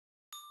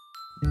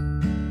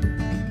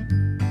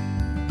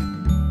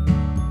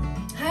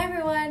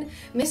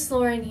Miss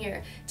Lauren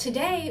here.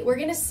 Today we're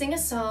gonna sing a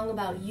song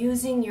about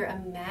using your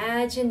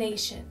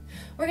imagination.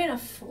 We're gonna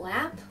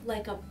flap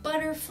like a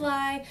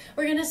butterfly.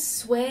 We're gonna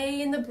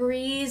sway in the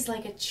breeze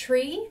like a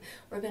tree.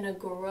 We're gonna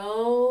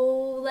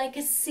grow like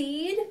a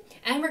seed.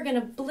 And we're gonna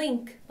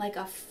blink like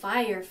a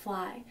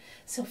firefly.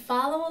 So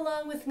follow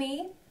along with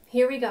me.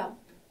 Here we go.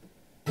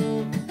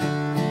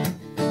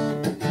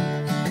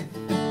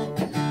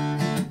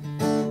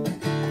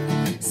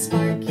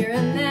 Spark your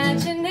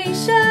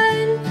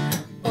imagination,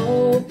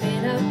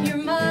 open up your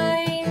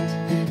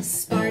mind.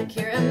 Spark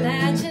your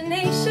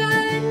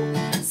imagination,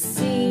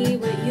 see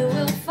what you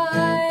will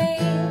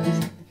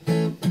find.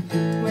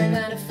 We're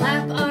gonna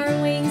flap our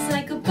wings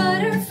like a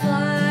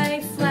butterfly.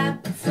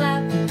 Flap,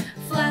 flap,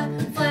 flap,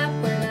 flap.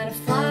 We're gonna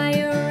fly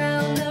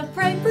around the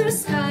bright blue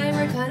sky.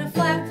 We're gonna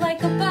flap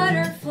like a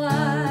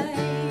butterfly.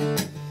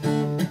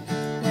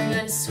 We're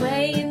gonna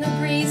sway in the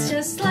breeze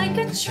just like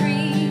a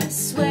tree.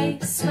 Sway,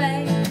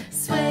 sway,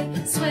 sway,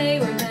 sway.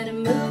 We're gonna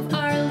move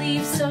our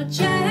leaves so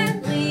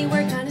gently.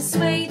 We're gonna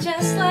sway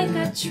just like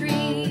a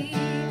tree.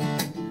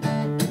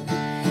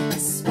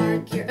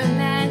 Spark your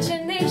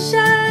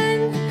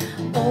imagination,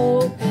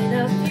 open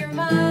up your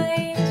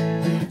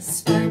mind.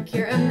 Spark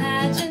your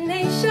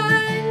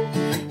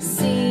imagination,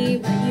 see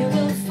what you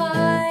will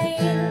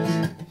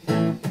find.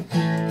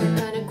 We're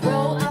gonna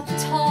grow up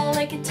tall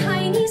like a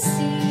tiny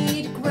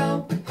seed.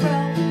 Grow,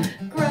 grow,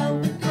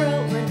 grow,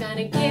 grow. We're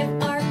gonna give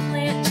our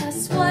plant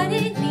just what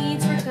it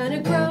needs. We're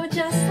gonna grow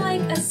just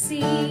like a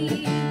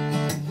seed.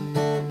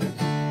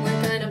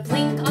 We're gonna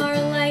blink our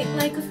light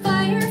like a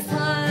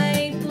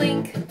firefly.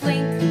 Blink,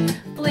 blink,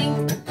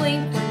 blink,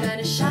 blink. We're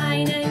gonna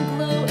shine and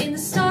glow in the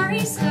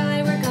starry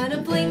sky. We're gonna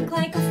blink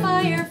like a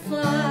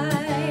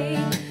firefly.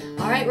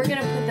 Alright, we're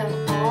gonna put them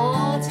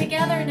all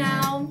together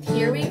now.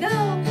 Here we go.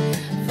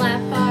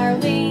 Flap our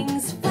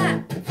wings,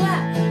 flap,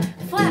 flap,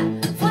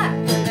 flap, flap.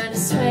 We're gonna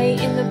sway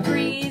in the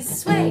breeze.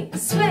 Sway,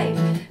 sway,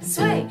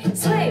 sway,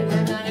 sway.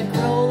 We're gonna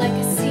grow like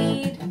a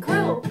seed.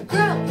 Grow,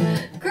 grow,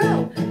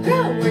 grow,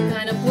 grow. We're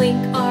gonna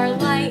blink our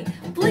light.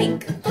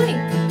 Blink, blink,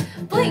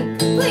 blink,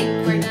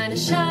 blink. We're gonna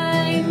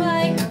shine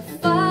like a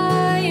firefly.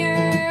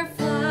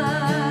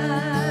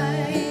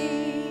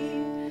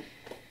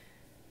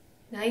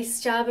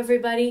 Nice job,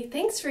 everybody.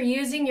 Thanks for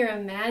using your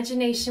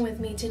imagination with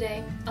me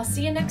today. I'll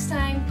see you next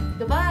time.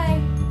 Goodbye.